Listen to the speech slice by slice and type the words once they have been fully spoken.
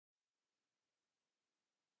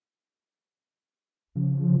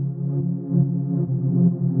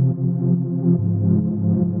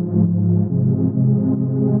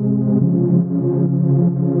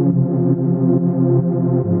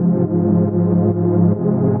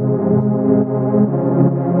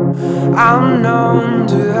I'm known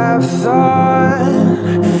to have thought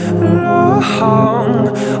along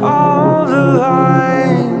all the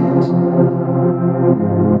lines.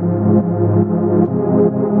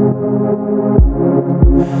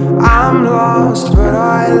 I'm lost, but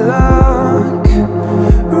I look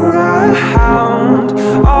around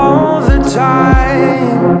all the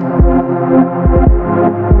time.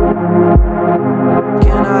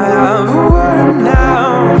 Can I have a word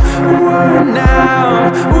now? A word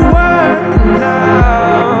now? A word now?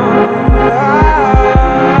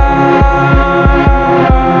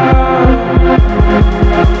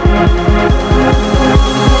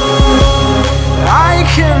 I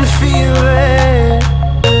can feel it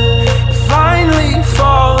finally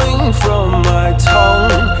falling from my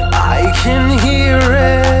tongue. I can hear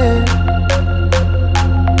it.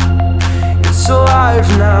 It's alive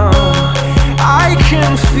now. I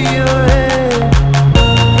can feel it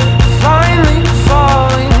finally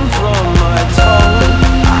falling from my tongue.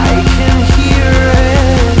 I can hear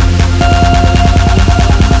it.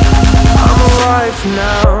 I'm alive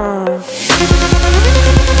now.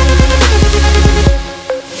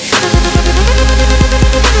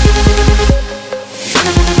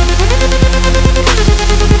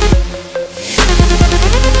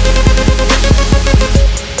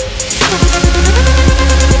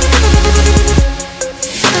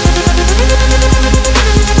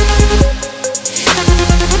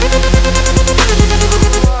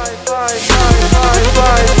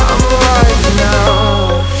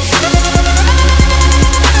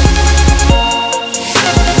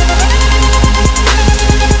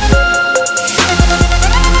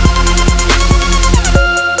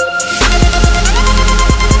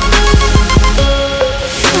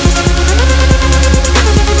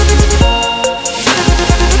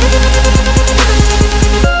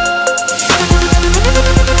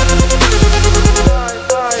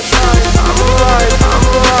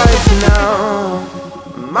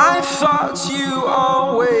 Thoughts you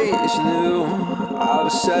always knew.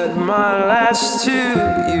 I've said my last to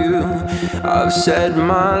you. I've said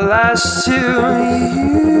my last to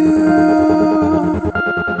you.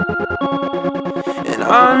 And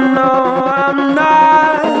I know I'm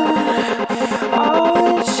not all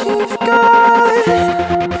that you've got,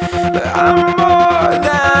 but I'm more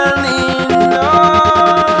than enough.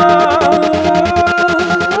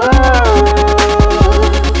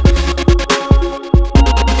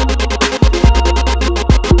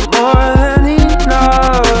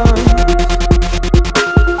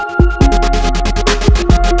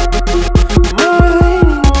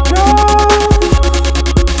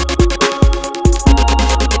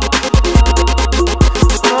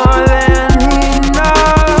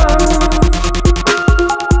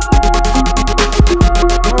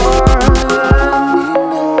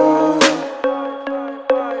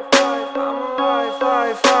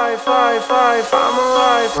 I'm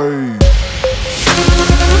alive. Hey.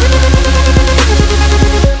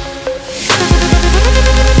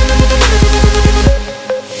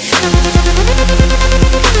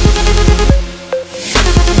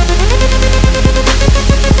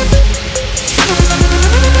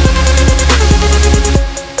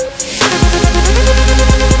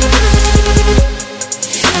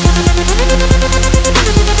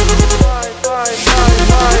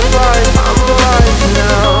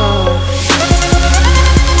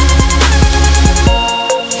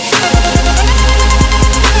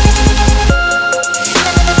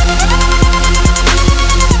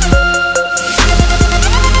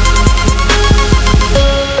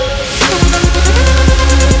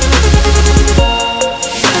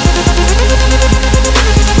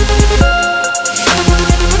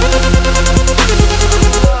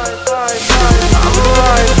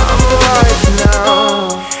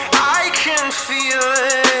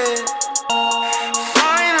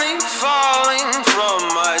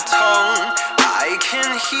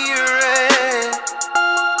 Hear it.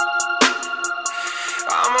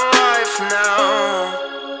 I'm alive now.